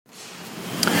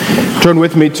Turn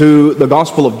with me to the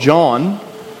Gospel of John.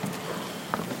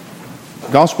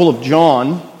 Gospel of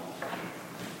John,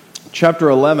 chapter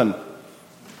 11.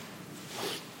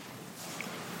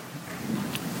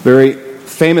 Very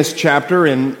famous chapter,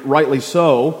 and rightly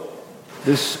so.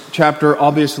 This chapter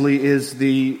obviously is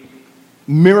the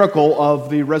miracle of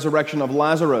the resurrection of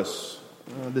Lazarus.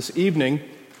 This evening,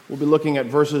 we'll be looking at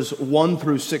verses 1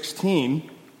 through 16.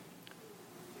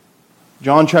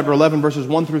 John chapter 11, verses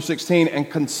 1 through 16, and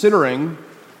considering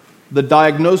the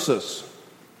diagnosis.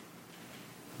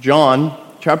 John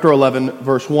chapter 11,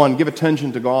 verse 1. Give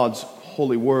attention to God's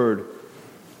holy word.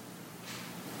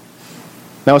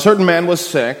 Now a certain man was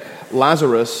sick,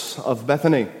 Lazarus of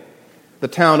Bethany, the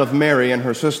town of Mary and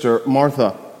her sister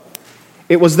Martha.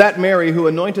 It was that Mary who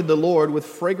anointed the Lord with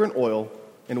fragrant oil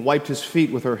and wiped his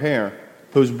feet with her hair,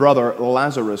 whose brother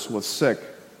Lazarus was sick.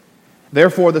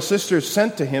 Therefore the sisters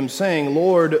sent to him, saying,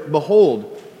 Lord,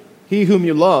 behold, he whom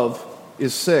you love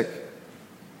is sick.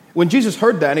 When Jesus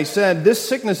heard that, he said, This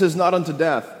sickness is not unto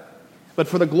death, but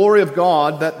for the glory of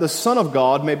God, that the Son of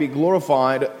God may be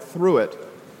glorified through it.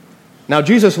 Now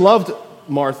Jesus loved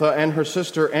Martha and her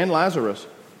sister and Lazarus.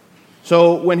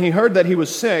 So when he heard that he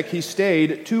was sick, he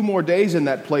stayed 2 more days in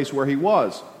that place where he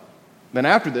was. Then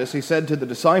after this, he said to the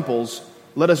disciples,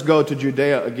 Let us go to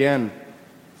Judea again.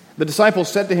 The disciples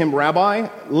said to him, Rabbi,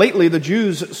 lately the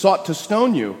Jews sought to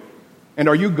stone you, and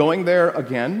are you going there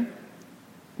again?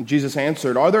 And Jesus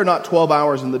answered, Are there not 12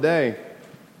 hours in the day?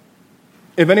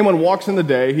 If anyone walks in the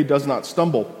day, he does not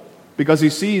stumble, because he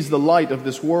sees the light of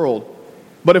this world.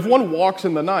 But if one walks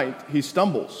in the night, he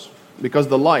stumbles, because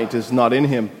the light is not in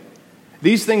him.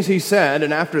 These things he said,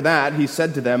 and after that he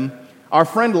said to them, Our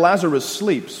friend Lazarus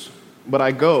sleeps, but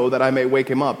I go that I may wake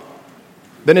him up.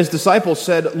 Then his disciples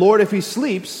said, Lord, if he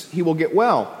sleeps, he will get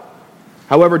well.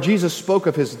 However, Jesus spoke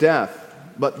of his death,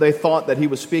 but they thought that he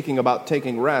was speaking about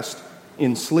taking rest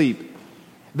in sleep.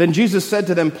 Then Jesus said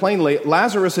to them plainly,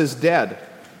 Lazarus is dead,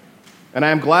 and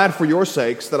I am glad for your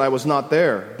sakes that I was not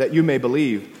there, that you may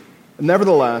believe.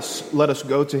 Nevertheless, let us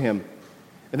go to him.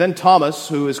 And then Thomas,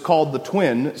 who is called the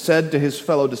twin, said to his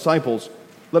fellow disciples,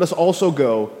 Let us also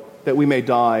go, that we may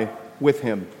die with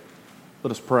him.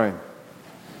 Let us pray.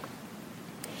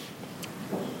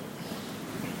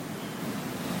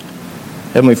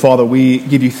 Heavenly Father, we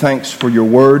give you thanks for your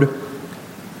word.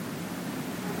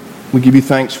 We give you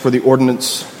thanks for the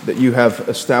ordinance that you have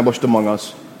established among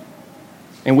us.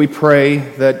 And we pray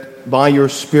that by your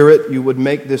Spirit you would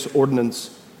make this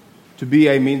ordinance to be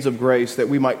a means of grace, that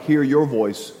we might hear your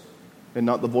voice and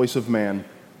not the voice of man.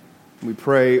 We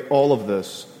pray all of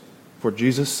this for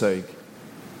Jesus' sake.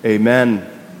 Amen.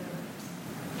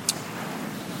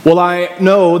 Well, I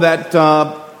know that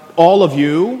all of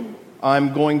you,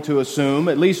 I'm going to assume,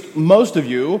 at least most of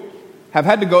you, have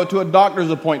had to go to a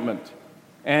doctor's appointment.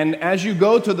 And as you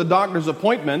go to the doctor's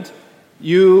appointment,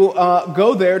 you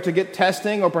go there to get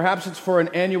testing, or perhaps it's for an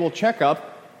annual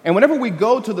checkup. And whenever we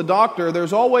go to the doctor,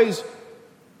 there's always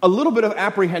a little bit of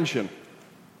apprehension.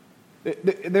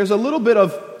 There's a little bit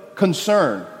of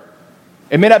concern.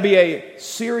 It may not be a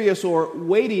serious or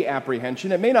weighty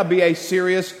apprehension. It may not be a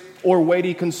serious or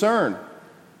weighty concern.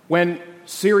 When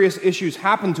serious issues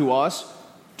happen to us,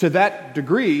 to that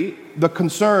degree, the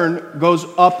concern goes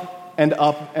up and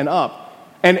up and up.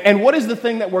 And what is the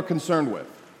thing that we're concerned with?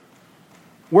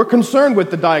 We're concerned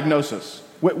with the diagnosis.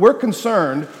 We're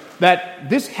concerned that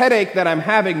this headache that I'm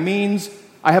having means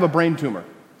I have a brain tumor.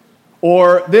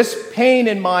 Or this pain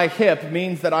in my hip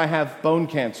means that I have bone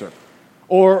cancer.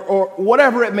 Or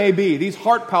whatever it may be. These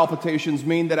heart palpitations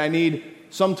mean that I need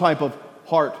some type of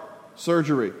heart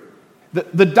surgery.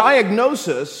 The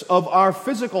diagnosis of our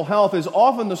physical health is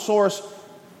often the source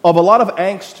of a lot of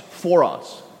angst for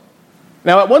us.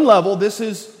 Now, at one level, this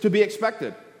is to be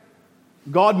expected.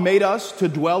 God made us to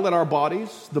dwell in our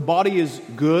bodies. The body is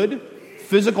good.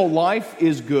 Physical life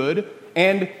is good.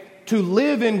 And to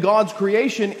live in God's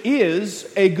creation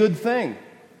is a good thing.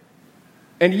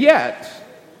 And yet,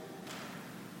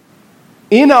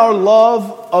 in our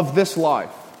love of this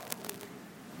life,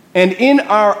 and in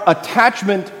our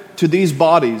attachment to these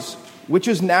bodies, which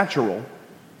is natural,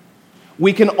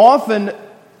 we can often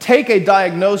take a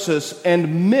diagnosis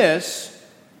and miss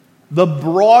the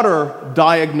broader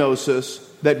diagnosis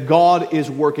that God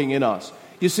is working in us.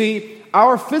 You see,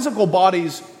 our physical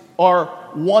bodies are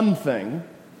one thing,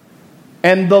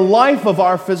 and the life of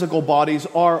our physical bodies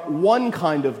are one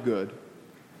kind of good.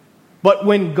 But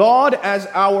when God, as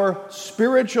our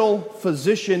spiritual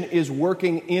physician, is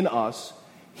working in us,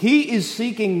 He is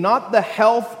seeking not the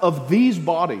health of these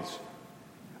bodies,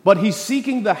 but He's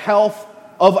seeking the health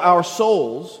of our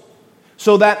souls,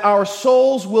 so that our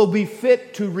souls will be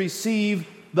fit to receive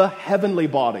the heavenly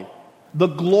body, the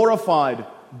glorified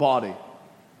body.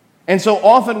 And so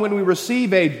often when we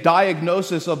receive a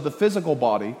diagnosis of the physical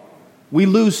body, we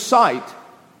lose sight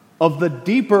of the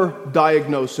deeper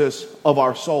diagnosis of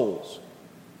our souls.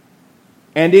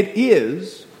 And it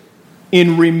is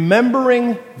in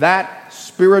remembering that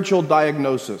spiritual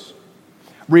diagnosis,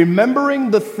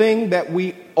 remembering the thing that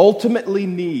we ultimately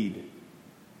need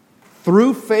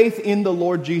through faith in the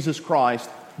Lord Jesus Christ,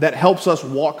 that helps us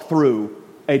walk through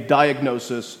a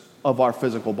diagnosis of our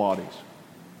physical bodies.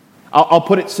 I'll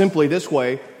put it simply this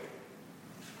way.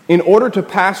 In order to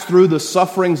pass through the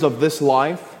sufferings of this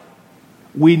life,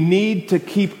 we need to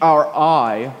keep our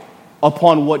eye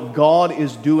upon what God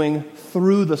is doing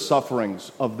through the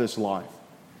sufferings of this life.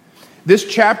 This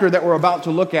chapter that we're about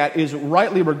to look at is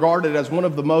rightly regarded as one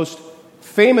of the most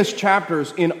famous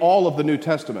chapters in all of the New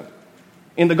Testament.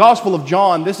 In the Gospel of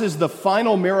John, this is the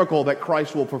final miracle that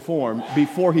Christ will perform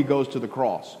before he goes to the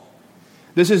cross.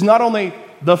 This is not only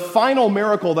the final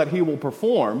miracle that he will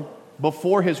perform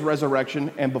before his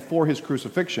resurrection and before his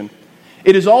crucifixion,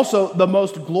 it is also the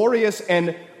most glorious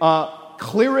and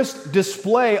clearest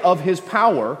display of his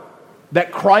power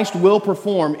that Christ will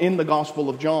perform in the Gospel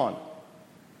of John.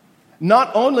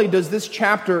 Not only does this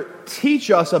chapter teach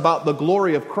us about the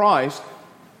glory of Christ,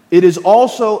 it is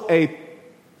also a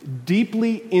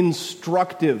deeply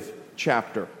instructive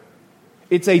chapter.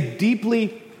 It's a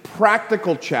deeply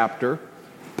practical chapter,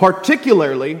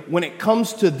 particularly when it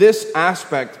comes to this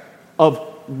aspect of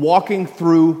walking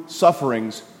through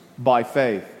sufferings by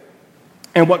faith.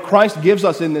 And what Christ gives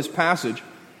us in this passage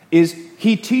is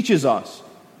he teaches us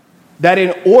that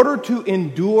in order to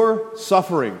endure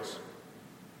sufferings,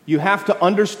 you have to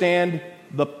understand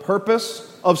the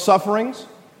purpose of sufferings.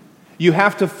 You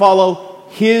have to follow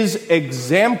his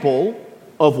example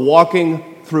of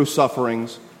walking through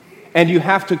sufferings. And you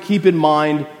have to keep in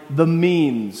mind the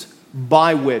means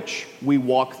by which we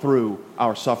walk through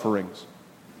our sufferings.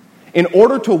 In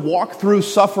order to walk through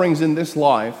sufferings in this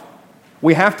life,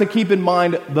 we have to keep in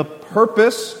mind the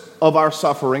purpose of our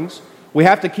sufferings. We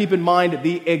have to keep in mind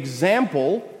the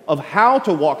example of how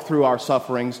to walk through our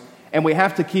sufferings. And we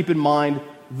have to keep in mind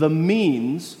the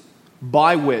means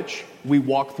by which we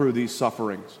walk through these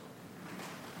sufferings.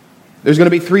 There's going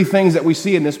to be three things that we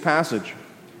see in this passage.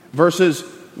 Verses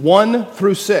 1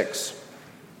 through 6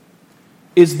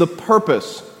 is the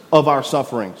purpose of our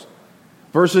sufferings.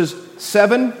 Verses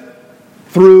 7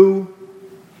 through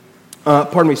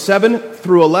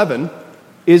 11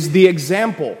 is the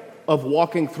example of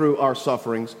walking through our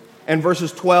sufferings. And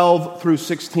verses 12 through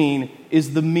 16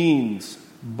 is the means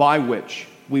by which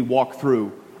we walk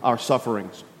through our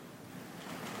sufferings.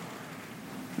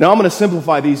 Now I'm going to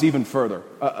simplify these even further.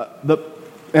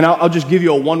 And I'll just give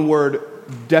you a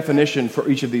one-word definition for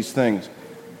each of these things.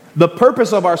 The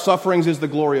purpose of our sufferings is the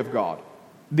glory of God.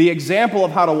 The example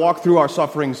of how to walk through our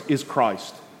sufferings is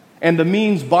Christ. And the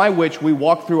means by which we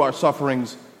walk through our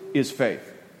sufferings is faith.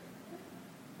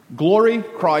 Glory,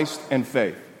 Christ, and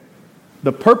faith.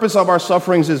 The purpose of our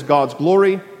sufferings is God's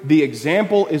glory. The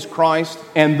example is Christ.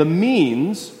 And the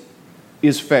means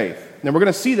is faith. Now we're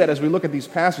going to see that as we look at these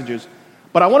passages.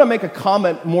 But I want to make a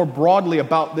comment more broadly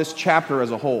about this chapter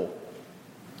as a whole.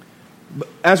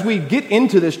 As we get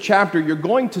into this chapter, you're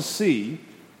going to see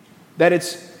that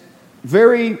it's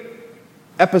very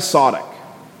episodic.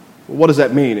 What does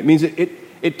that mean? It means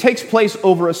it takes place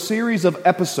over a series of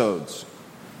episodes.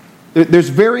 There's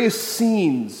various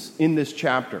scenes in this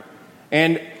chapter.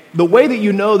 And the way that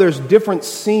you know there's different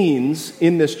scenes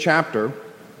in this chapter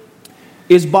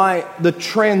is by the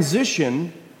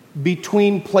transition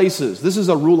between places. This is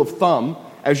a rule of thumb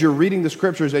as you're reading the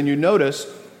scriptures and you notice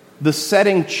the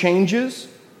setting changes.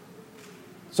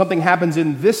 Something happens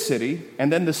in this city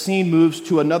and then the scene moves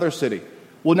to another city.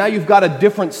 Well, now you've got a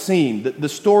different scene. The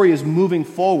story is moving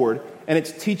forward and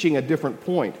it's teaching a different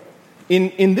point.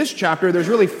 In this chapter, there's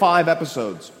really 5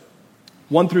 episodes.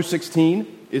 1 through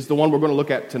 16 is the one we're going to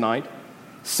look at tonight.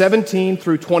 17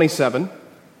 through 27,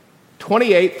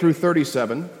 28 through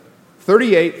 37,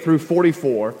 38 through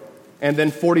 44, and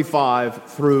then 45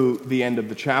 through the end of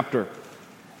the chapter.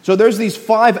 So there's these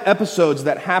 5 episodes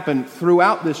that happen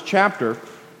throughout this chapter,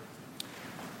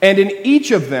 and in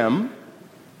each of them,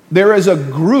 there is a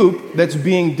group that's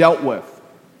being dealt with.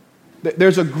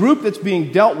 There's a group that's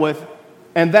being dealt with,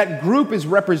 and that group is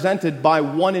represented by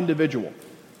one individual.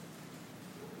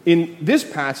 In this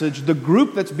passage, the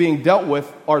group that's being dealt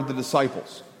with are the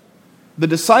disciples. The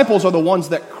disciples are the ones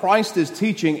that Christ is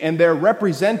teaching, and they're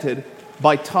represented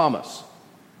by Thomas.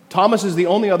 Thomas is the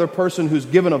only other person who's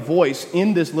given a voice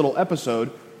in this little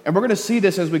episode, and we're going to see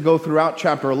this as we go throughout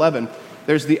chapter 11.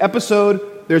 There's the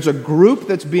episode, there's a group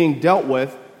that's being dealt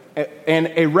with,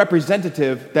 and a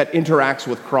representative that interacts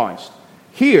with Christ.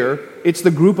 Here, it's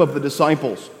the group of the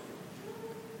disciples.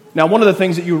 Now, one of the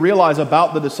things that you realize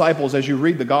about the disciples as you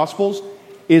read the Gospels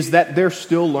is that they're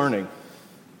still learning.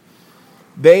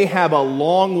 They have a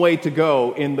long way to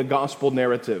go in the gospel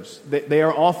narratives. They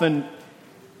are often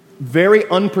very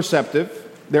unperceptive.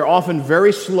 They're often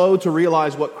very slow to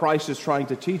realize what Christ is trying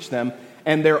to teach them,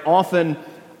 and they often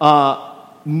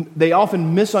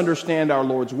misunderstand our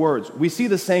Lord's words. We see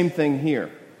the same thing here.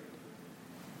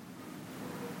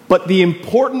 But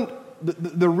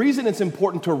the reason it's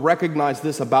important to recognize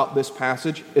this about this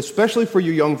passage, especially for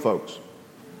you young folks,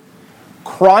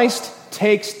 Christ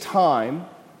takes time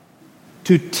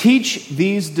to teach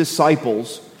these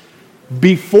disciples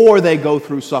before they go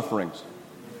through sufferings.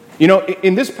 You know,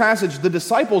 in this passage, the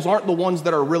disciples aren't the ones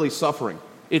that are really suffering.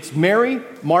 It's Mary,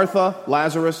 Martha,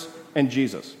 Lazarus, and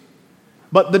Jesus.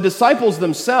 But the disciples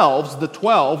themselves, the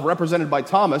 12, represented by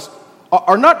Thomas,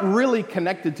 are not really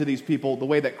connected to these people the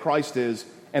way that Christ is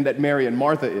and that Mary and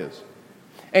Martha is.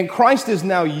 And Christ is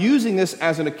now using this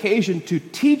as an occasion to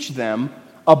teach them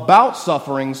about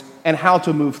sufferings and how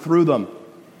to move through them.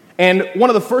 And one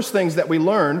of the first things that we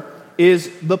learn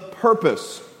is the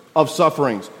purpose of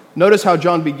sufferings. Notice how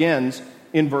John begins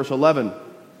in verse 11.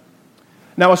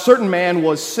 Now a certain man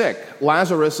was sick,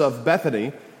 Lazarus of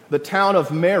Bethany, the town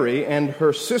of Mary and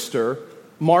her sister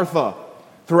Martha.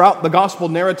 Throughout the gospel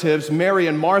narratives, Mary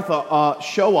and Martha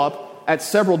show up at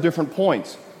several different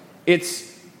points.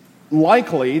 It's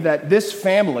likely that this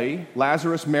family,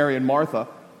 Lazarus, Mary, and Martha,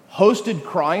 hosted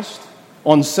Christ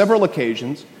on several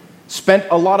occasions, spent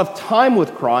a lot of time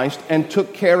with Christ, and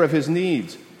took care of his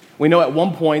needs. We know at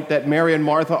one point that Mary and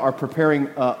Martha are preparing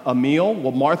a meal.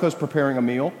 Well, Martha's preparing a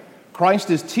meal. Christ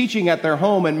is teaching at their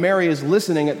home, and Mary is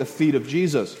listening at the feet of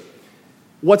Jesus.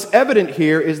 What's evident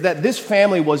here is that this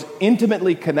family was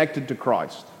intimately connected to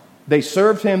Christ. They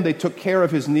served him, they took care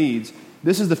of his needs.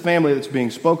 This is the family that's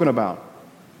being spoken about.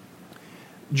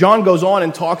 John goes on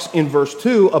and talks in verse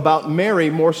 2 about Mary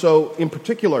more so in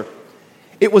particular.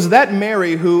 It was that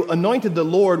Mary who anointed the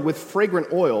Lord with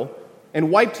fragrant oil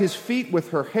and wiped his feet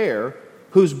with her hair,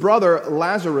 whose brother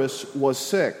Lazarus was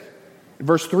sick. In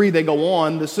verse 3, they go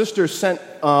on. The sisters sent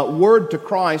word to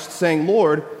Christ saying,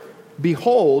 Lord,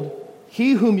 behold,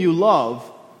 he whom you love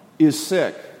is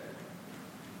sick.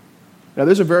 Now,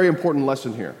 there's a very important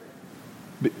lesson here.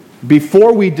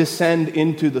 Before we descend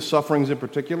into the sufferings in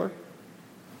particular,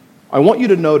 I want you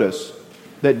to notice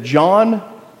that John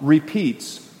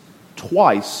repeats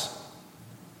twice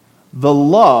the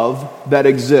love that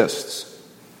exists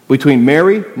between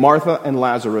Mary, Martha, and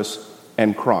Lazarus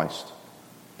and Christ.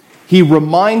 He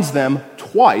reminds them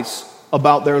twice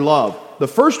about their love. The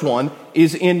first one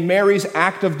is in Mary's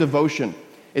act of devotion.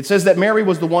 It says that Mary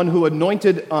was the one who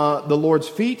anointed the Lord's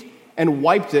feet and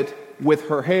wiped it with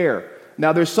her hair.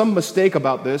 Now, there's some mistake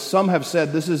about this. Some have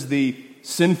said this is the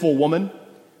sinful woman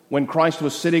when Christ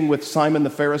was sitting with Simon the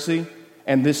Pharisee,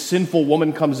 and this sinful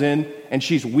woman comes in, and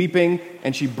she's weeping,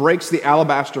 and she breaks the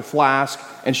alabaster flask,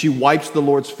 and she wipes the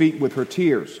Lord's feet with her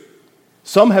tears.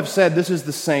 Some have said this is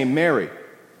the same Mary.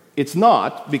 It's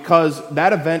not, because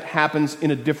that event happens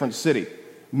in a different city.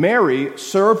 Mary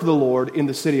served the Lord in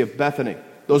the city of Bethany.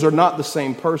 Those are not the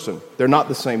same person. They're not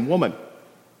the same woman.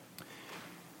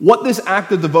 What this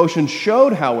act of devotion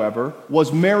showed, however,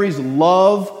 was Mary's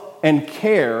love and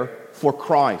care for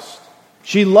Christ.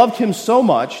 She loved him so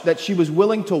much that she was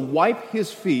willing to wipe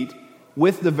his feet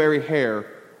with the very hair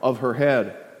of her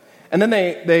head. And then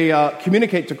they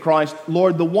communicate to Christ,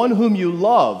 Lord, the one whom you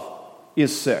love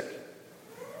is sick.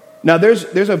 Now,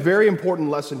 there's a very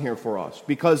important lesson here for us,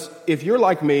 because if you're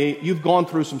like me, you've gone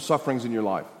through some sufferings in your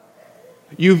life.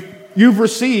 You've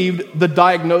received the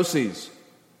diagnoses,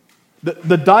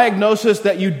 the diagnosis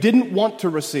that you didn't want to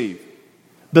receive.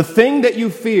 The thing that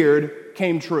you feared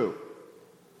came true.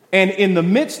 And in the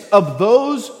midst of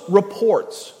those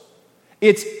reports,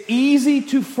 it's easy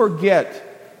to forget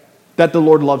that the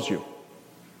Lord loves you.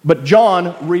 But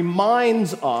John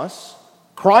reminds us,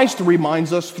 Christ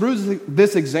reminds us through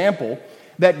this example,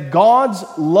 that God's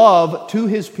love to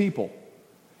his people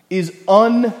is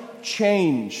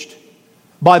unchanged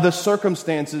by the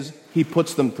circumstances he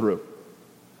puts them through.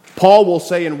 Paul will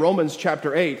say in Romans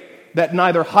chapter 8 that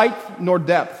neither height nor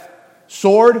depth,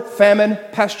 sword, famine,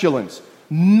 pestilence,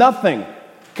 nothing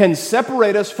can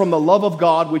separate us from the love of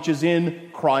God which is in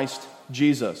Christ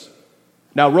Jesus.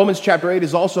 Now, Romans chapter 8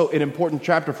 is also an important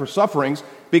chapter for sufferings,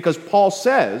 because Paul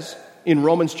says in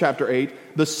Romans chapter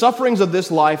 8, the sufferings of this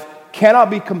life cannot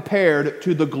be compared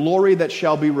to the glory that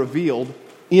shall be revealed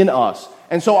in us.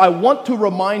 And so I want to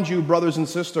remind you, brothers and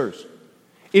sisters,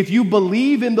 if you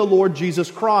believe in the Lord Jesus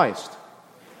Christ,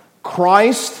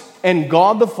 Christ and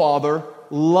God the Father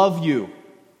love you,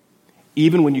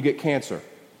 even when you get cancer,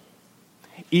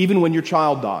 even when your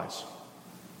child dies,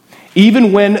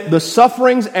 even when the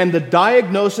sufferings and the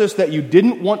diagnosis that you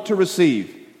didn't want to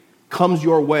receive comes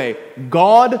your way.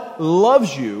 God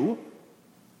loves you,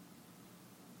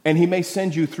 and He may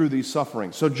send you through these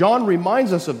sufferings. So John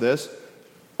reminds us of this,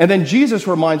 and then Jesus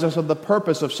reminds us of the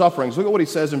purpose of sufferings. Look at what He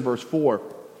says in verse 4.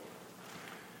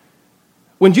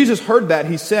 When Jesus heard that,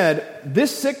 He said,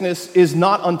 "This sickness is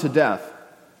not unto death,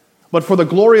 but for the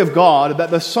glory of God,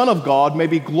 that the Son of God may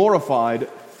be glorified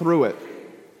through it."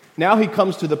 Now He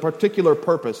comes to the particular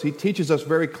purpose. He teaches us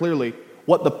very clearly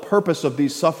what the purpose of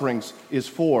these sufferings is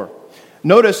for.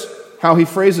 Notice how He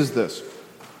phrases this.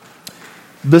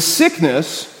 The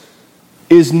sickness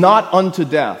is not unto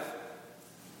death.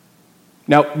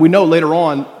 Now, we know later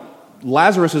on,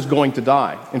 Lazarus is going to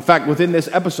die. In fact, within this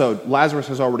episode, Lazarus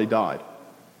has already died.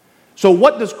 So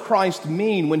what does Christ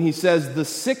mean when He says the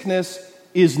sickness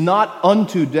is not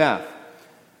unto death?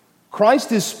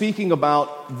 Christ is speaking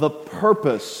about the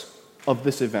purpose of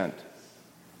this event.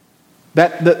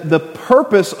 That the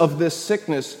purpose of this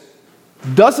sickness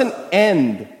doesn't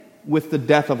end with the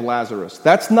death of Lazarus.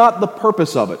 That's not the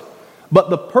purpose of it. But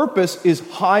the purpose is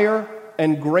higher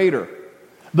and greater.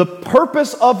 The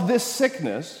purpose of this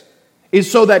sickness is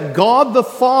so that God the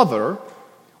Father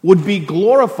would be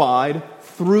glorified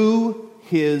through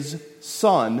His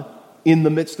Son in the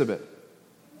midst of it.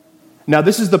 Now,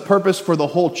 this is the purpose for the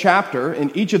whole chapter.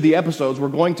 In each of the episodes, we're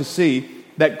going to see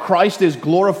that Christ is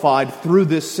glorified through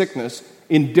this sickness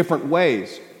in different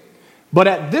ways. But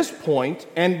at this point,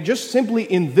 and just simply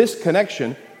in this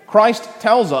connection, Christ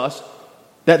tells us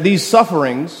that these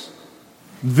sufferings,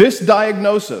 this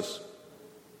diagnosis,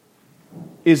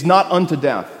 is not unto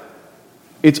death.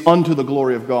 It's unto the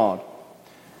glory of God.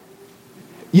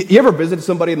 You ever visited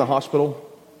somebody in the hospital?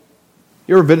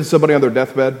 You ever visited somebody on their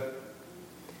deathbed?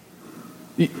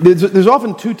 There's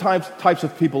often two types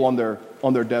of people on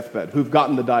their deathbed who've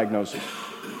gotten the diagnosis.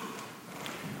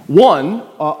 One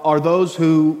are those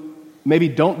who maybe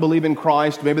don't believe in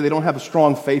Christ, maybe they don't have a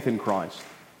strong faith in Christ.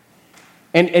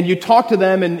 And you talk to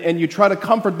them and you try to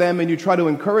comfort them and you try to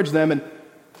encourage them, and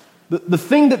the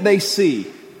thing that they see,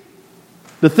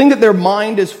 the thing that their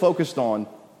mind is focused on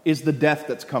is the death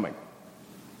that's coming.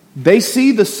 They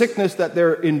see the sickness that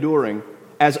they're enduring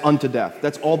as unto death.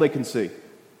 That's all they can see.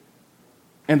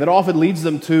 And that often leads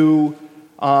them to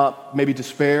maybe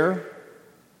despair,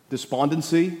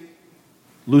 despondency,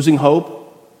 losing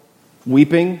hope,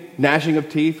 weeping, gnashing of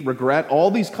teeth, regret,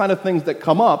 all these kind of things that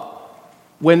come up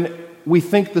when we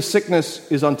think the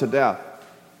sickness is unto death.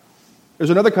 There's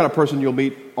another kind of person you'll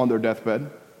meet on their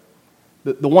deathbed,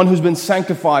 the one who's been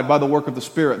sanctified by the work of the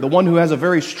Spirit, the one who has a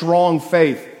very strong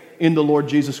faith in the Lord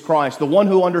Jesus Christ, the one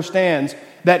who understands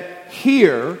that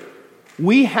here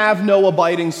we have no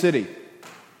abiding city,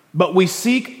 but we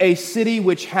seek a city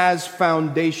which has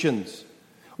foundations,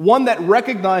 one that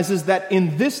recognizes that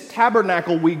in this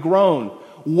tabernacle we groan,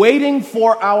 waiting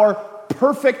for our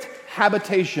perfect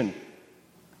habitation,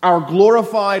 our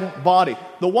glorified body.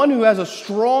 The one who has a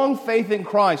strong faith in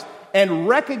Christ and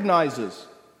recognizes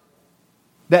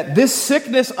that this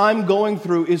sickness I'm going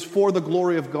through is for the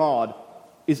glory of God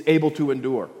is able to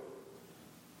endure.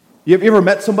 You ever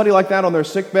met somebody like that on their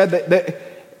sickbed?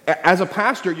 As a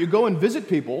pastor, you go and visit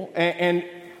people, and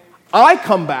I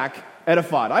come back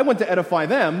edified. I went to edify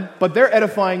them, but they're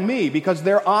edifying me because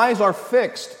their eyes are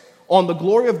fixed on the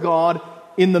glory of God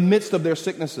in the midst of their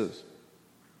sicknesses,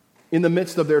 in the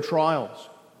midst of their trials.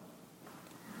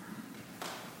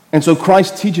 And so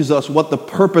Christ teaches us what the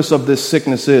purpose of this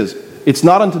sickness is. It's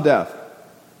not unto death.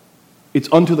 It's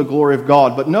unto the glory of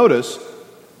God. But notice,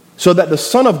 so that the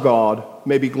Son of God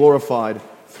may be glorified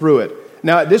through it.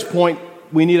 Now, at this point,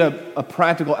 we need a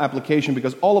practical application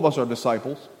because all of us are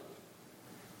disciples.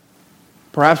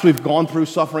 Perhaps we've gone through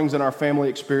sufferings in our family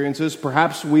experiences.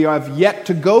 Perhaps we have yet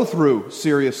to go through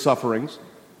serious sufferings.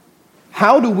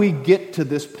 How do we get to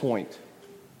this point?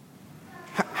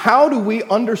 How do we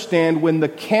understand when the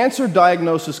cancer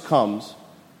diagnosis comes,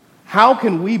 how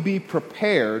can we be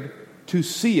prepared to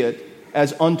see it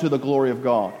as unto the glory of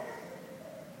God?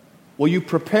 Well, you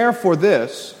prepare for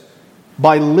this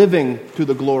by living to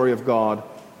the glory of God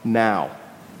now.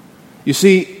 You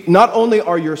see, not only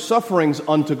are your sufferings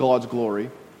unto God's glory,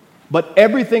 but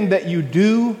everything that you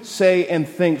do, say, and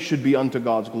think should be unto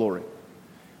God's glory.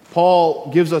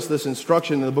 Paul gives us this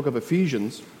instruction in the book of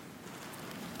Ephesians.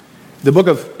 The book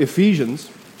of Ephesians,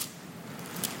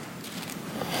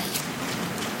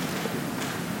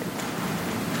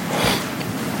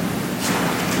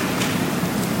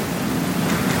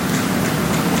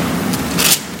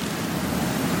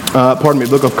 The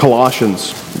book of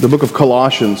Colossians. The book of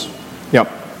Colossians.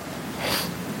 Yep.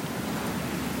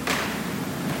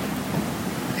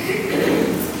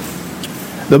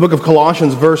 The book of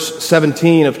Colossians, verse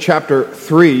 17 of chapter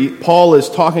 3, Paul is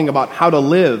talking about how to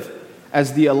live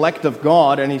as the elect of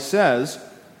God, and he says,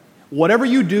 "Whatever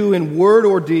you do in word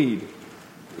or deed,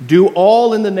 do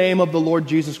all in the name of the Lord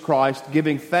Jesus Christ,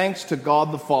 giving thanks to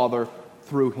God the Father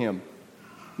through him."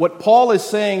 What Paul is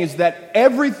saying is that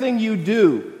everything you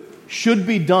do should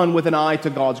be done with an eye to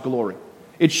God's glory.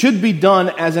 It should be done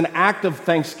as an act of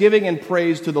thanksgiving and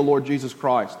praise to the Lord Jesus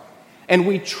Christ. And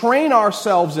we train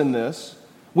ourselves in this.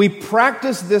 We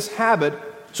practice this habit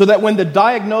so that when the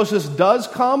diagnosis does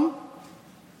come,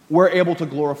 we're able to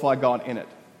glorify God in it.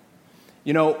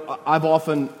 You know, I've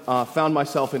often found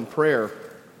myself in prayer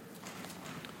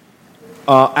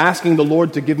asking the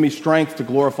Lord to give me strength to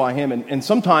glorify him. And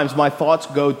sometimes my thoughts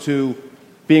go to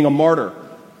being a martyr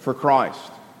for Christ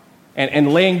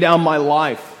and laying down my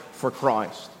life for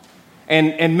Christ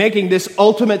and making this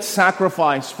ultimate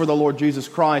sacrifice for the Lord Jesus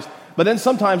Christ. But then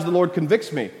sometimes the Lord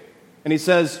convicts me and he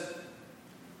says,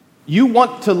 you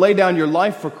want to lay down your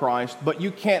life for Christ, but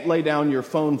you can't lay down your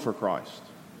phone for Christ.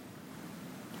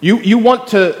 You want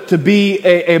to be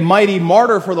a mighty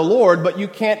martyr for the Lord, but you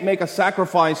can't make a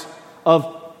sacrifice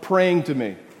of praying to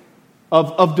me,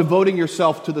 of devoting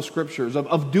yourself to the Scriptures,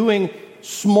 of doing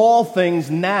small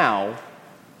things now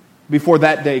before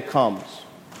that day comes.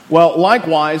 Well,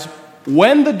 likewise,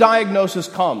 when the diagnosis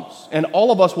comes, and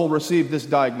all of us will receive this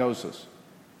diagnosis.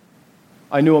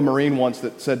 I knew a Marine once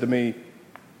that said to me,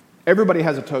 everybody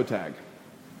has a toe tag.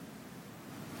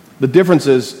 The difference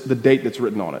is the date that's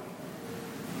written on it.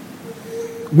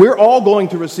 We're all going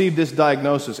to receive this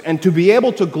diagnosis, and to be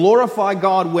able to glorify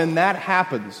God when that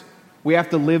happens, we have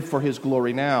to live for his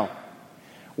glory now.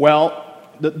 Well,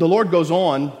 the Lord goes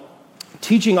on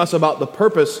teaching us about the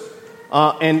purpose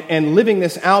and living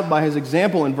this out by his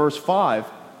example in verse 5.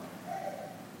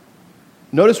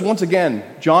 Notice once again,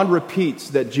 John repeats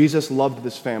that Jesus loved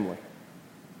this family.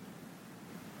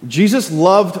 Jesus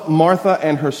loved Martha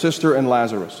and her sister and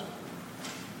Lazarus.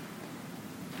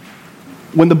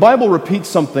 When the Bible repeats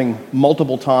something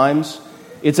multiple times,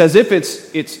 it's as if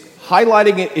it's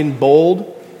highlighting it in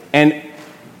bold and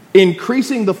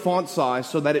increasing the font size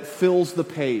so that it fills the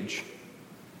page.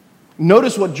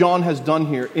 Notice what John has done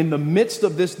here. In the midst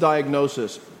of this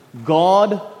diagnosis,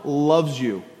 God loves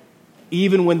you,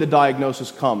 even when the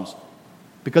diagnosis comes.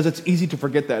 Because it's easy to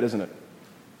forget that, isn't it?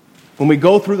 When we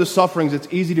go through the sufferings, it's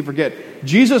easy to forget.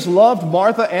 Jesus loved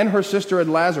Martha and her sister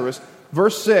and Lazarus.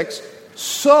 Verse 6,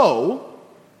 so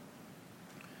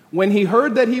when he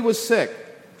heard that he was sick,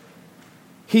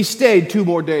 he stayed 2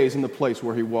 more days in the place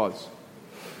where he was.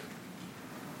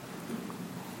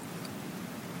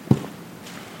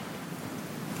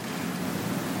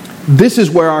 This is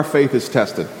where our faith is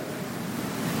tested.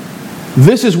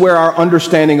 This is where our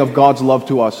understanding of God's love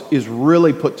to us is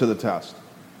really put to the test.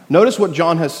 Notice what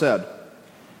John has said.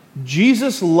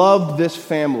 Jesus loved this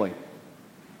family.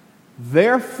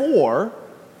 Therefore,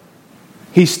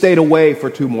 he stayed away for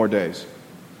 2 more days.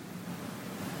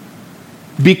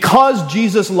 Because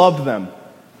Jesus loved them,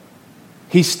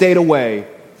 he stayed away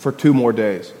for 2 more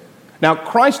days. Now,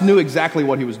 Christ knew exactly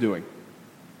what he was doing.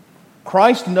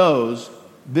 Christ knows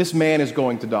this man is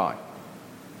going to die.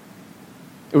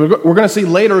 We're going to see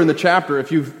later in the chapter,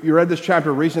 if you read this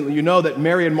chapter recently, you know that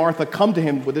Mary and Martha come to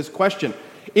him with this question.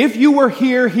 If you were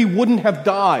here, he wouldn't have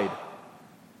died.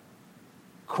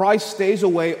 Christ stays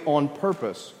away on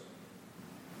purpose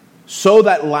so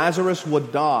that Lazarus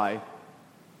would die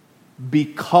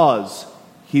because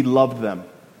he loved them.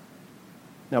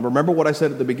 Now remember what I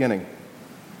said at the beginning.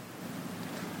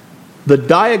 The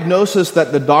diagnosis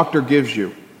that the doctor gives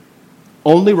you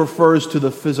only refers to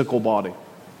the physical body.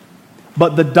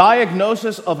 But the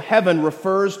diagnosis of heaven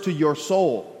refers to your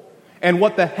soul. And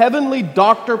what the heavenly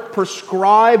doctor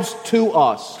prescribes to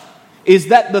us is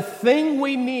that the thing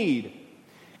we need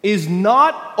is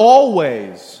not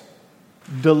always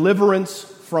deliverance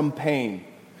from pain.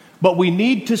 But we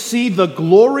need to see the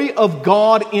glory of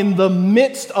God in the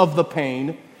midst of the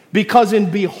pain, because in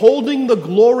beholding the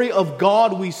glory of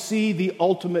God, we see the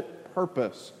ultimate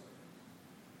purpose.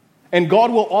 And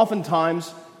God will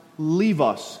oftentimes leave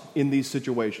us in these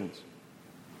situations.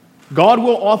 God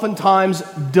will oftentimes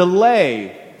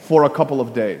delay for a couple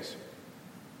of days.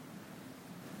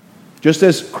 Just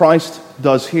as Christ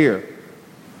does here.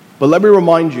 But let me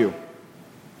remind you,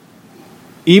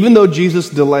 even though Jesus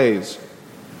delays,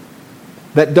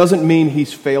 that doesn't mean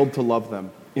he's failed to love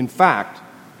them. In fact,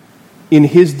 in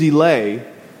his delay,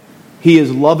 he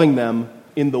is loving them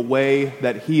in the way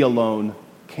that he alone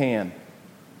can.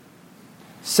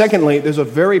 Secondly, there's a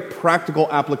very practical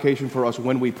application for us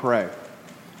when we pray.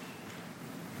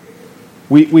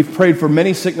 We've prayed for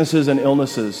many sicknesses and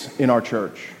illnesses in our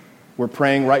church. We're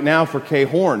praying right now for Kay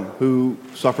Horn, who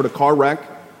suffered a car wreck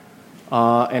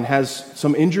and has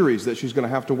some injuries that she's going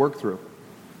to have to work through.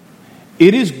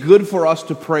 It is good for us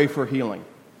to pray for healing.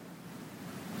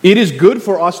 It is good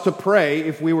for us to pray,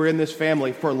 if we were in this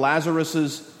family, for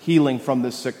Lazarus's healing from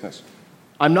this sickness.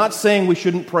 I'm not saying we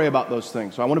shouldn't pray about those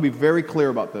things, so I want to be very clear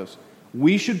about this.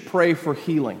 We should pray for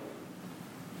healing.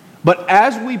 But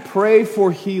as we pray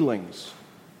for healings,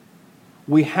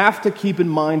 we have to keep in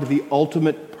mind the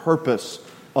ultimate purpose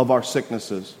of our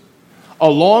sicknesses.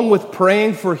 Along with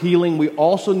praying for healing, we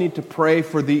also need to pray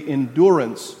for the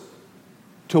endurance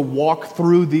to walk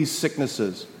through these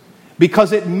sicknesses.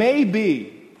 Because it may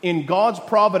be in God's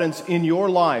providence in your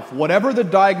life, whatever the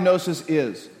diagnosis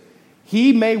is,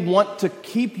 He may want to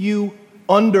keep you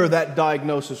under that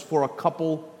diagnosis for a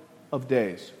couple of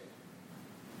days.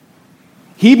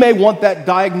 He may want that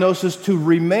diagnosis to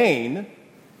remain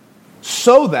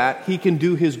so that He can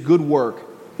do His good work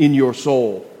in your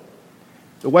soul.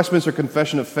 The Westminster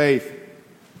Confession of Faith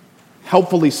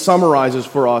helpfully summarizes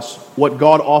for us what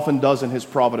God often does in His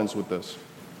providence with this.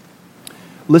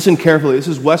 Listen carefully. This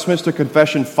is Westminster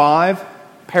Confession 5,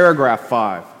 paragraph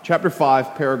 5. Chapter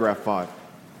 5, paragraph 5.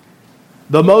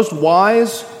 The most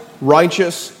wise,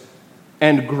 righteous,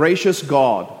 and gracious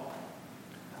God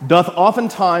doth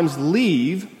oftentimes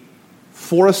leave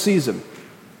for a season,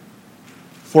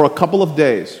 for a couple of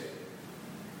days,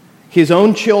 His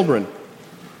own children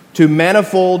to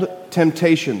manifold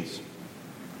temptations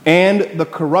and the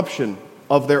corruption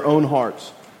of their own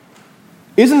hearts.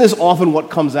 Isn't this often what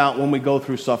comes out when we go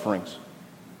through sufferings?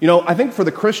 You know, I think for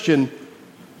the Christian,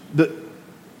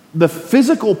 the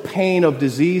physical pain of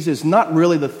disease is not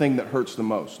really the thing that hurts the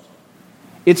most.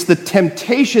 It's the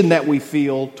temptation that we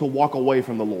feel to walk away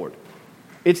from the Lord.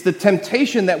 It's the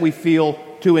temptation that we feel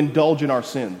to indulge in our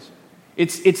sins.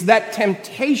 It's that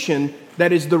temptation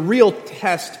that is the real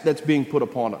test that's being put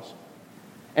upon us.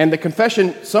 And the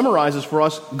confession summarizes for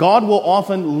us, God will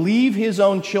often leave His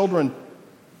own children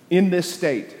in this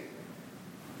state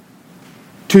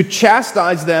to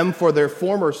chastise them for their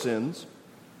former sins,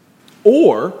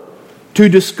 or to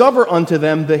discover unto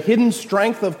them the hidden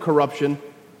strength of corruption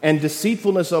and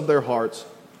deceitfulness of their hearts,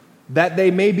 that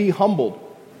they may be humbled.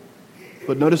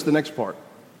 But notice the next part.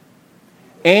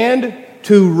 And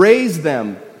to raise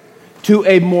them to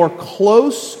a more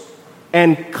close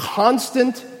and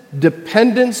constant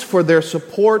dependence for their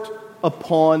support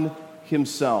upon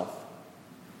Himself.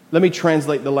 Let me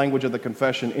translate the language of the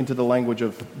confession into the language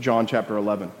of John chapter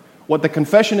 11. What the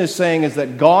confession is saying is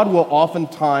that God will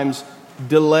oftentimes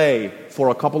delay for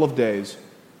a couple of days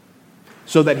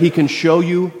so that He can show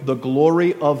you the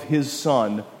glory of His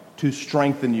Son to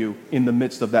strengthen you in the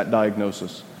midst of that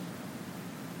diagnosis.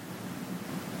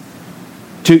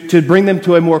 To bring them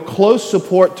to a more close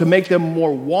support, to make them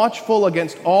more watchful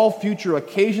against all future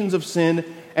occasions of sin,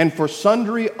 and for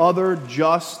sundry other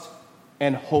just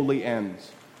and holy ends.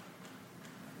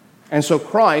 And so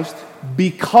Christ,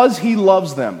 because He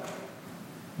loves them,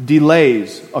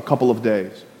 delays a couple of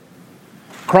days.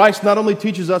 Christ not only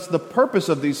teaches us the purpose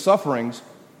of these sufferings,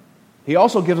 He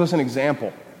also gives us an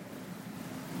example.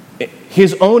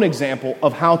 His own example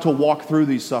of how to walk through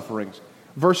these sufferings.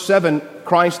 Verse 7,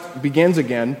 Christ begins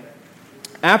again.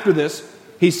 After this,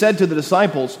 He said to the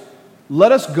disciples,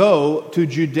 "Let us go to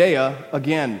Judea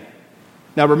again."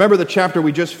 Now remember the chapter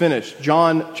we just finished,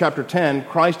 John chapter 10.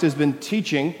 Christ has been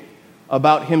teaching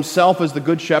about Himself as the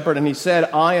good shepherd, and He said,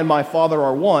 "I and my Father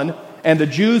are one," and the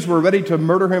Jews were ready to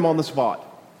murder Him on the spot.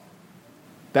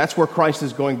 That's where Christ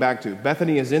is going back to.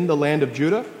 Bethany is in the land of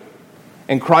Judah,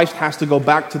 and Christ has to go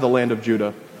back to the land of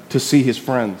Judah to see His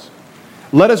friends.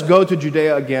 "Let us go to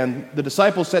Judea again." The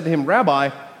disciples said to Him,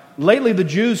 "Rabbi, lately the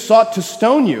Jews sought to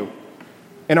stone You,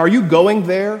 and are you going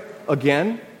there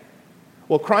again?"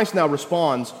 Well, Christ now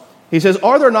responds. He says,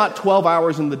 "Are there not 12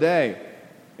 hours in the day?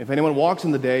 If anyone walks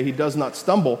in the day, he does not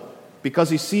stumble, because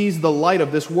he sees the light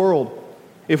of this world.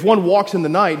 If one walks in the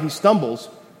night, he stumbles,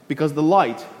 because the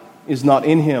light is not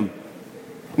in him."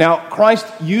 Now, Christ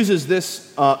uses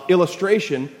this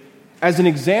illustration as an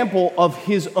example of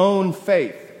His own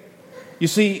faith. You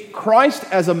see, Christ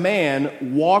as a man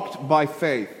walked by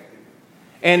faith.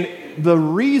 And the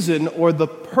reason or the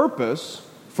purpose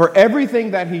for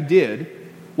everything that He did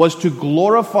was to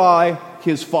glorify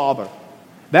His Father.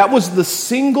 That was the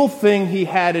single thing He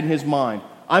had in His mind.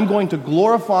 I'm going to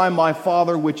glorify my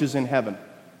Father which is in heaven.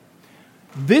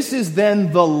 This is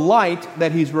then the light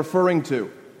that He's referring to.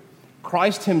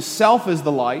 Christ Himself is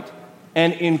the light,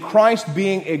 And in Christ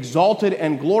being exalted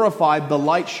and glorified, the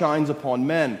light shines upon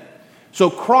men. So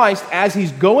Christ, as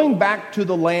he's going back to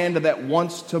the land that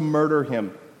wants to murder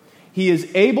him, he is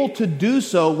able to do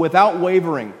so without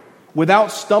wavering,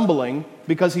 without stumbling,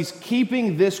 because he's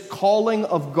keeping this calling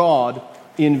of God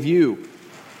in view.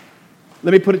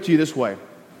 Let me put it to you this way.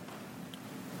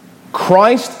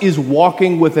 Christ is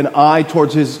walking with an eye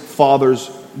towards his Father's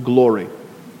glory.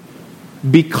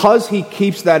 Because he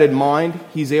keeps that in mind,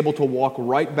 he's able to walk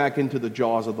right back into the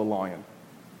jaws of the lion.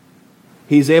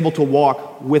 He's able to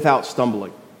walk without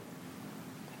stumbling.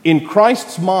 In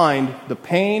Christ's mind, the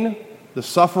pain, the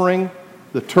suffering,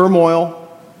 the turmoil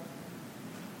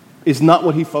is not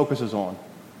what he focuses on.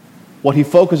 What he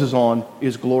focuses on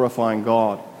is glorifying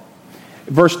God.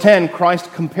 Verse 10,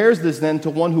 Christ compares this then to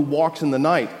one who walks in the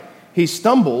night. He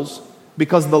stumbles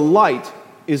because the light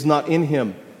is not in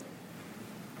him.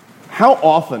 How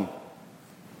often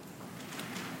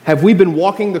have we been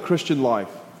walking the Christian life?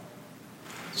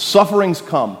 Sufferings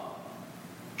come,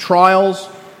 trials,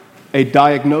 a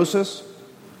diagnosis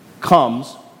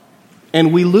comes,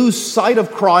 and we lose sight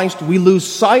of Christ, we lose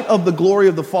sight of the glory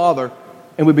of the Father,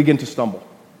 and we begin to stumble.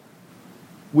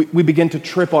 We begin to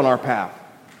trip on our path.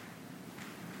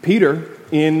 Peter,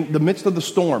 in the midst of the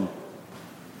storm,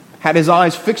 had his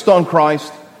eyes fixed on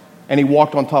Christ, and he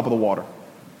walked on top of the water.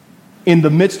 In the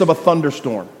midst of a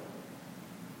thunderstorm,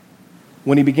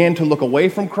 when he began to look away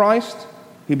from Christ,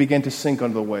 he began to sink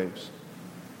under the waves.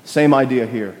 Same idea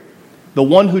here. The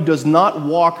one who does not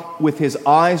walk with his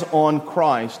eyes on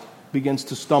Christ begins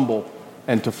to stumble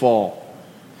and to fall.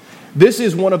 This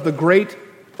is one of the great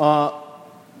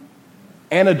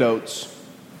antidotes.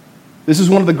 This is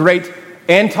one of the great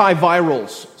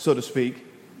antivirals, so to speak,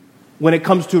 when it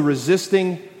comes to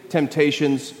resisting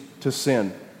temptations to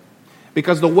sin.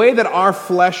 Because the way that our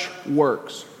flesh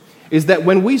works is that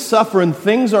when we suffer and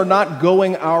things are not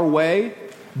going our way,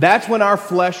 that's when our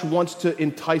flesh wants to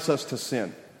entice us to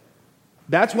sin.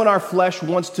 That's when our flesh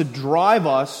wants to drive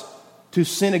us to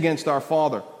sin against our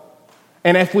Father.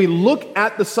 And if we look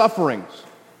at the sufferings,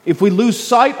 if we lose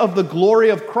sight of the glory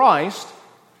of Christ,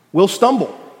 we'll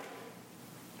stumble.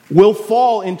 We'll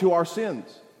fall into our sins.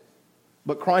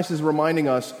 But Christ is reminding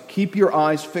us, keep your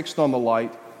eyes fixed on the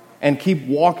light and keep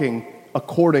walking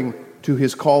according to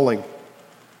his calling.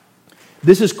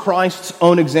 This is Christ's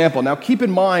own example. Now keep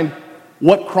in mind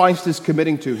what Christ is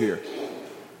committing to here.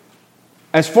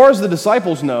 As far as the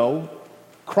disciples know,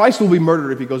 Christ will be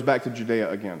murdered if he goes back to Judea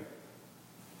again.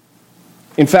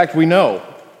 In fact, we know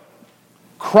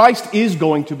Christ is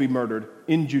going to be murdered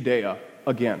in Judea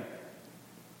again.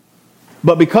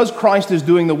 But because Christ is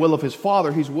doing the will of his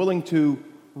Father, he's willing to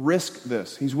risk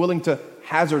this. He's willing to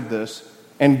hazard this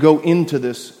and go into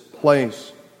this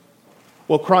place.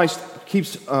 Well, Christ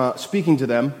keeps speaking to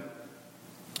them.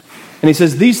 And he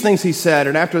says, these things he said,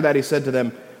 and after that he said to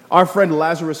them, our friend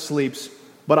Lazarus sleeps,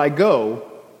 but I go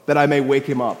that I may wake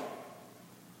him up.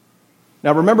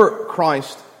 Now remember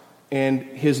Christ and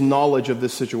his knowledge of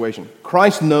this situation.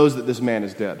 Christ knows that this man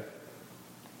is dead.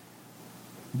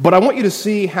 But I want you to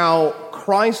see how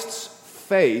Christ's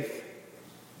faith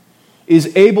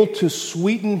is able to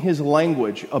sweeten his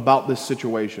language about this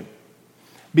situation.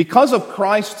 Because of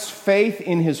Christ's faith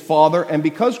in his Father, and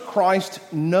because Christ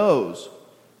knows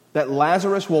that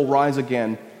Lazarus will rise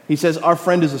again, he says, our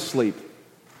friend is asleep,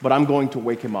 but I'm going to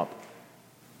wake him up.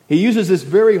 He uses this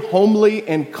very homely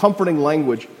and comforting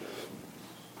language.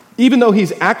 Even though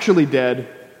he's actually dead,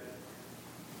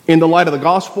 in the light of the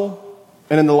gospel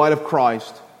and in the light of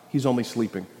Christ, he's only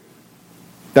sleeping.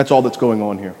 That's all that's going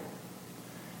on here.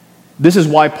 This is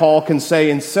why Paul can say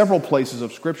in several places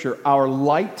of Scripture, our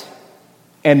light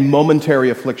and momentary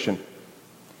affliction.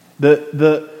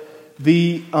 The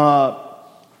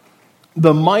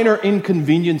minor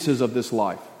inconveniences of this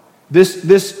life,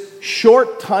 this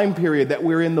short time period that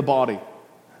we're in the body,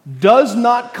 does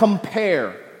not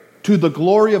compare to the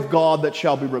glory of God that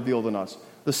shall be revealed in us.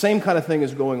 The same kind of thing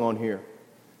is going on here.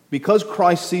 Because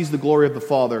Christ sees the glory of the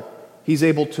Father, he's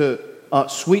able to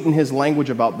sweeten his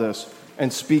language about this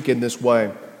and speak in this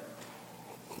way.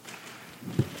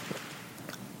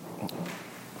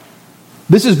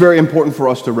 This is very important for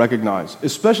us to recognize,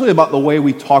 especially about the way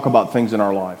we talk about things in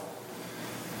our life.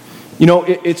 You know,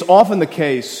 it's often the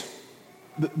case,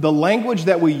 the language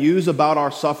that we use about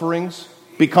our sufferings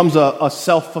becomes a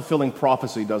self-fulfilling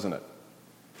prophecy, doesn't it?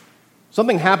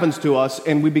 Something happens to us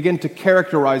and we begin to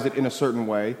characterize it in a certain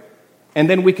way, and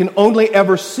then we can only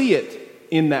ever see it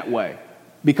in that way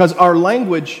because our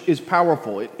language is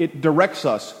powerful. It directs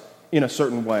us in a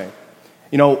certain way.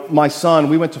 You know, my son,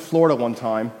 we went to Florida one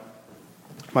time.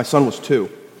 My son was 2.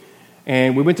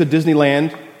 And we went to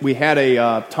Disneyland we had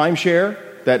a timeshare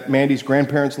that Mandy's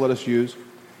grandparents let us use.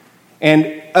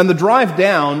 And on the drive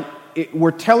down,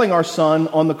 we're telling our son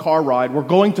on the car ride, we're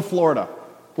going to Florida.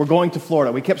 We're going to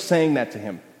Florida. We kept saying that to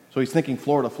him. So he's thinking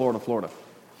Florida, Florida, Florida.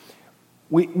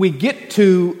 We get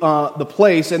to the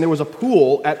place, and there was a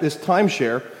pool at this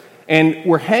timeshare, and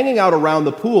we're hanging out around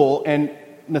the pool, and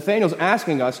Nathaniel's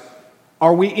asking us,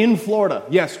 are we in Florida?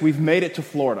 Yes, we've made it to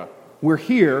Florida. We're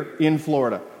here in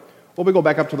Florida. Well, we go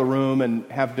back up to the room and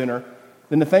have dinner.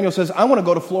 Then Nathaniel says, I want to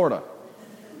go to Florida.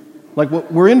 Like, well,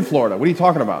 we're in Florida. What are you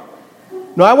talking about?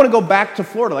 No, I want to go back to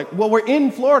Florida. Like, well, we're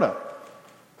in Florida.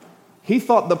 He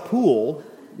thought the pool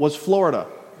was Florida.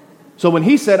 So when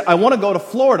he said, I want to go to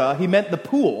Florida, he meant the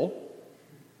pool,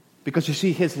 because you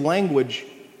see, his language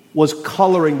was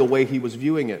coloring the way he was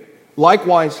viewing it.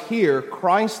 Likewise here,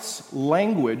 Christ's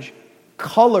language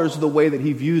colors the way that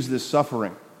he views this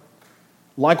suffering.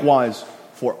 Likewise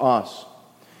for us.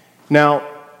 Now,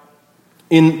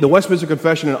 in the Westminster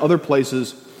Confession and other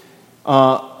places,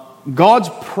 God's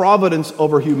providence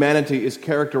over humanity is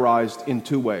characterized in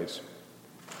two ways.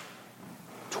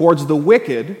 Towards the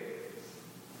wicked,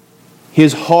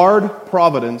 his hard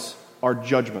providence are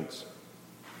judgments.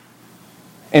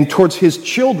 And towards his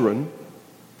children,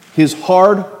 his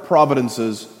hard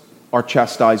providences are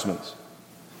chastisements.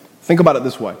 Think about it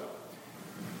this way.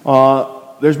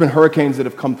 There's been hurricanes that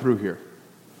have come through here.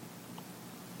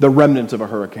 The remnant of a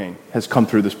hurricane has come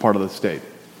through this part of the state.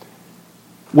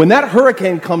 When that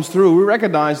hurricane comes through, we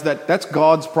recognize that that's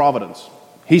God's providence.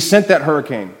 He sent that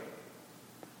hurricane.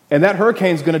 And that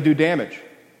hurricane's going to do damage.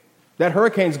 That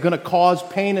hurricane's going to cause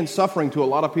pain and suffering to a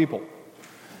lot of people.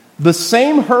 The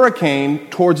same hurricane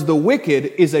towards the wicked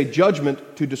is a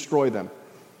judgment to destroy them.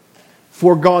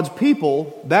 For God's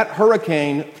people, that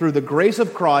hurricane, through the grace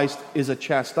of Christ, is a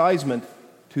chastisement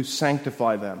to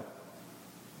sanctify them.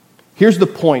 Here's the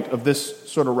point of this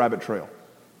sort of rabbit trail.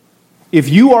 If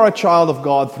you are a child of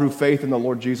God through faith in the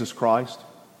Lord Jesus Christ,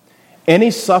 any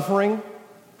suffering,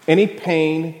 any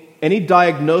pain, any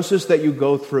diagnosis that you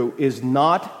go through is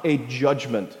not a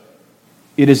judgment.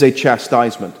 It is a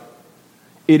chastisement.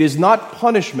 It is not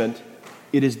punishment.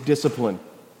 It is discipline.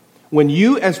 When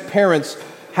you as parents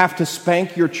have to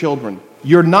spank your children,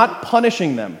 you're not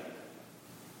punishing them.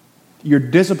 You're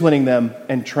disciplining them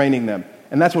and training them.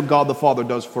 And that's what God the Father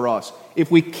does for us.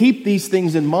 If we keep these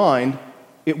things in mind,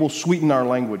 it will sweeten our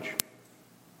language.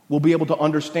 We'll be able to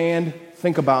understand,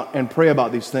 think about, and pray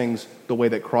about these things the way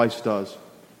that Christ does.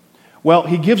 Well,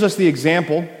 he gives us the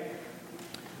example,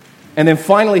 and then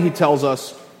finally he tells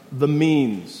us the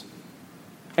means.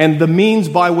 And the means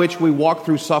by which we walk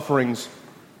through sufferings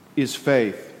is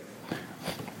faith.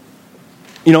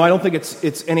 You know, I don't think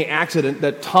it's any accident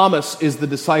that Thomas is the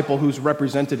disciple who's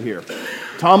represented here.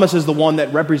 Thomas is the one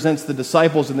that represents the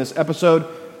disciples in this episode.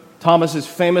 Thomas is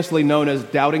famously known as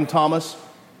Doubting Thomas.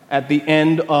 At the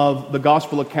end of the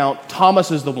gospel account,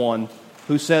 Thomas is the one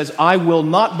who says, I will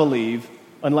not believe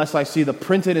unless I see the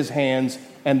print in his hands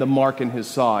and the mark in his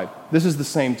side. This is the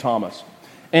same Thomas.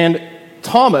 And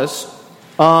Thomas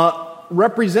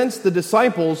represents the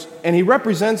disciples, and he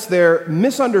represents their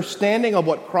misunderstanding of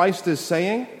what Christ is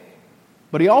saying,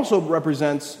 but he also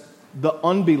represents the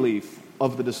unbelief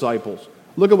of the disciples.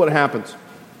 Look at what happens.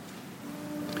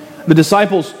 The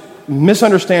disciples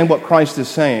misunderstand what Christ is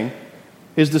saying.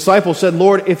 His disciples said,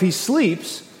 Lord, if he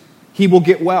sleeps, he will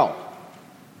get well.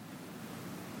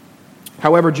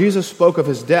 However, Jesus spoke of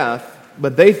his death,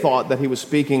 but they thought that he was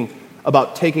speaking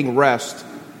about taking rest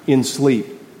in sleep.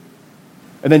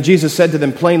 And then Jesus said to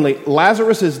them plainly,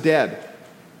 Lazarus is dead.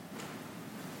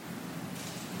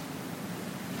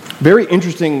 Very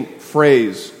interesting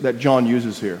phrase that John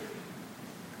uses here.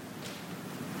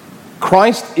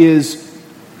 Christ is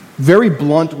very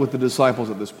blunt with the disciples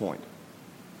at this point.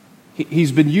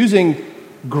 He's been using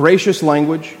gracious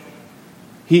language.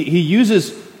 He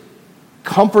uses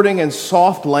comforting and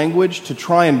soft language to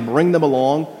try and bring them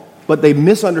along, but they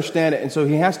misunderstand it, and so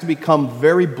he has to become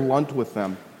very blunt with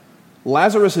them.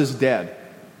 Lazarus is dead.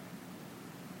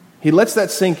 He lets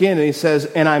that sink in, and he says,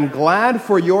 and I'm glad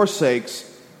for your sakes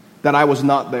that I was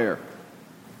not there,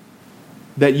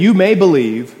 that you may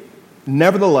believe.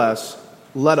 Nevertheless,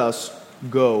 let us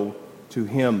go to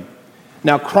him.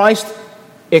 Now, Christ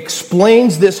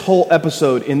explains this whole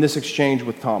episode in this exchange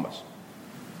with Thomas.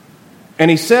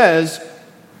 And he says,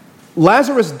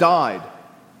 Lazarus died,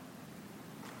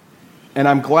 and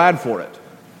I'm glad for it.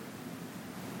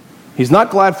 He's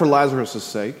not glad for Lazarus'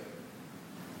 sake.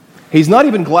 He's not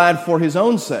even glad for his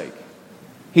own sake.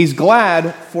 He's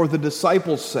glad for the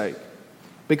disciples' sake,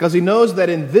 because he knows that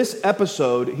in this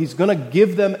episode, he's going to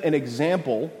give them an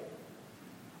example,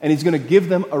 and he's going to give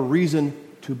them a reason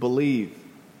to believe.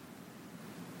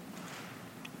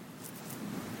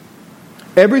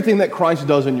 Everything that Christ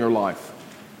does in your life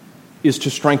is to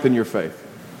strengthen your faith.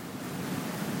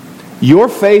 Your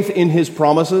faith in His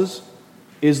promises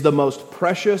is the most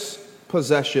precious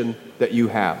possession that you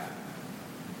have.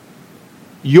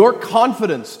 Your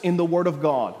confidence in the Word of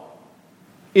God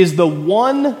is the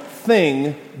one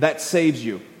thing that saves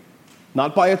you.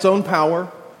 Not by its own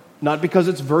power, not because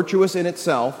it's virtuous in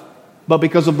itself, but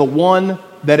because of the one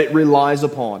that it relies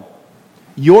upon.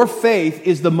 Your faith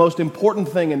is the most important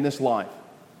thing in this life.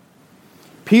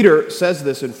 Peter says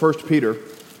this in 1 Peter.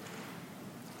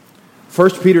 1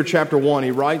 Peter chapter 1,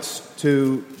 he writes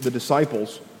to the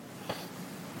disciples.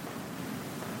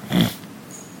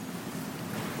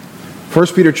 1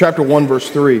 Peter chapter 1, verse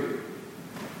 3.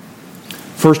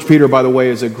 1 Peter, by the way,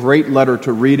 is a great letter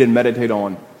to read and meditate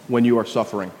on when you are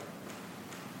suffering.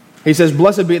 He says,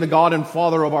 "Blessed be the God and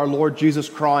Father of our Lord Jesus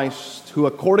Christ, who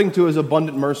according to His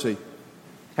abundant mercy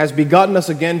has begotten us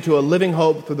again to a living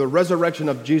hope through the resurrection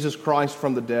of Jesus Christ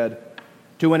from the dead,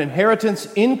 to an inheritance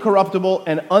incorruptible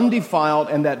and undefiled,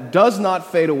 and that does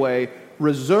not fade away,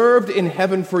 reserved in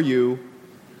heaven for you,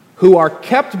 who are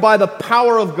kept by the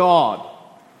power of God."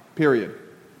 Period.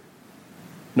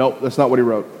 No, that's not what he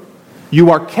wrote.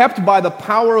 You are kept by the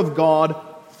power of God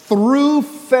through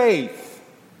faith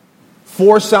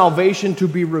for salvation to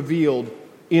be revealed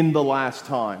in the last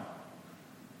time.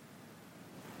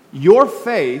 Your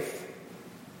faith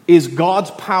is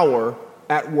God's power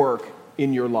at work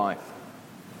in your life.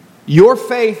 Your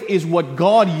faith is what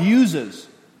God uses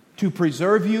to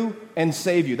preserve you and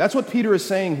save you. That's what Peter is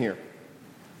saying here.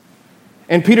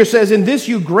 And Peter says, "In this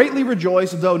you greatly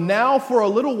rejoice, though now for a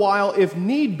little while, if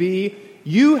need be,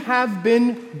 you have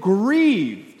been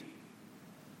grieved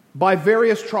by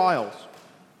various trials,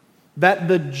 that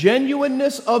the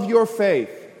genuineness of your faith,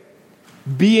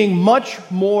 being much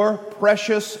more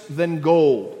precious than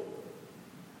gold,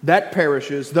 that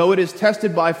perishes, though it is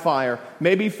tested by fire,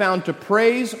 may be found to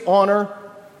praise, honor,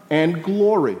 and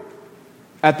glory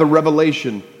at the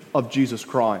revelation of Jesus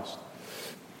Christ."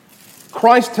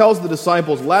 Christ tells the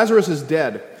disciples, "Lazarus is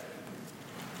dead,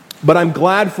 but I'm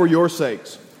glad for your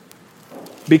sakes,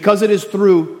 because it is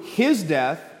through his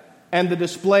death and the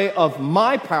display of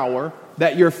my power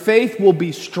that your faith will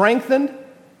be strengthened,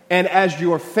 and as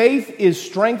your faith is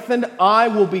strengthened, I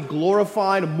will be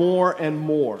glorified more and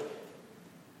more."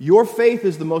 Your faith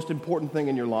is the most important thing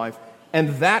in your life,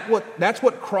 and that's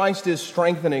what Christ is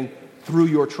strengthening through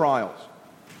your trials.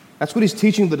 That's what He's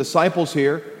teaching the disciples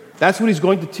here. That's what He's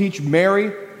going to teach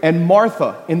Mary and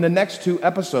Martha in the next 2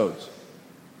 episodes.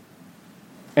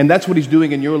 And that's what He's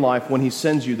doing in your life when He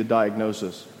sends you the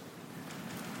diagnosis.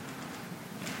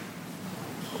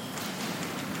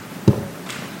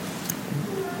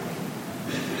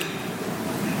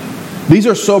 These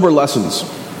are sober lessons,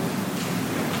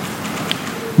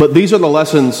 but these are the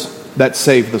lessons that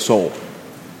save the soul.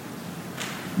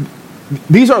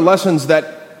 These are lessons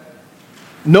that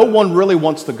no one really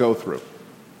wants to go through.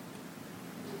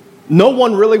 No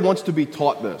one really wants to be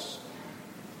taught this.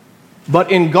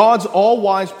 But in God's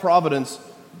all-wise providence,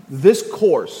 this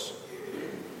course,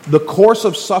 the course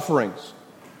of sufferings,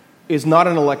 is not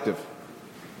an elective.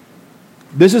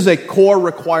 This is a core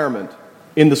requirement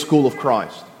in the school of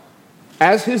Christ.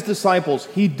 As His disciples,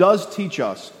 He does teach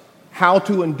us how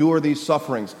to endure these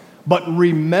sufferings. But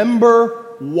remember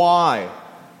why.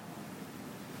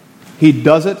 He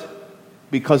does it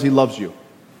because He loves you.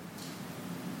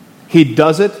 He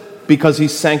does it because He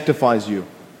sanctifies you.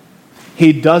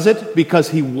 He does it because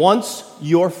He wants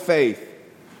your faith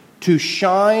to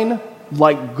shine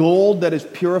like gold that is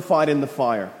purified in the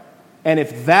fire. And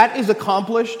if that is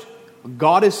accomplished,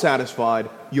 God is satisfied,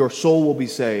 your soul will be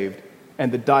saved,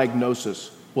 and the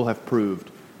diagnosis will have proved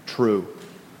true.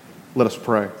 Let us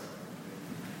pray.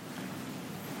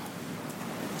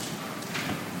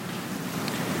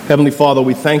 Heavenly Father,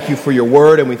 we thank You for Your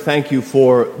word, and we thank You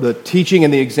for the teaching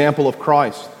and the example of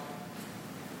Christ.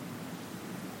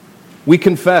 We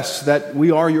confess that we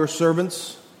are Your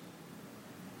servants,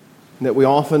 and that we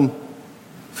often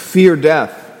fear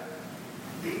death.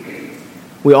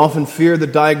 We often fear the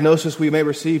diagnosis we may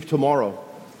receive tomorrow.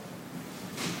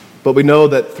 But we know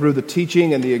that through the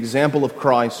teaching and the example of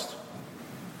Christ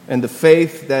and the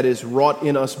faith that is wrought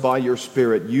in us by Your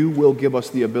Spirit, You will give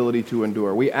us the ability to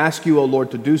endure. We ask You, O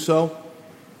Lord, to do so,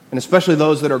 and especially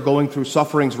those that are going through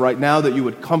sufferings right now, that You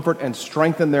would comfort and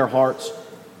strengthen their hearts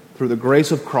through the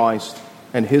grace of Christ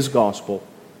and His gospel.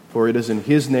 For it is in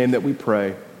His name that we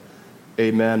pray.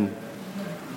 Amen.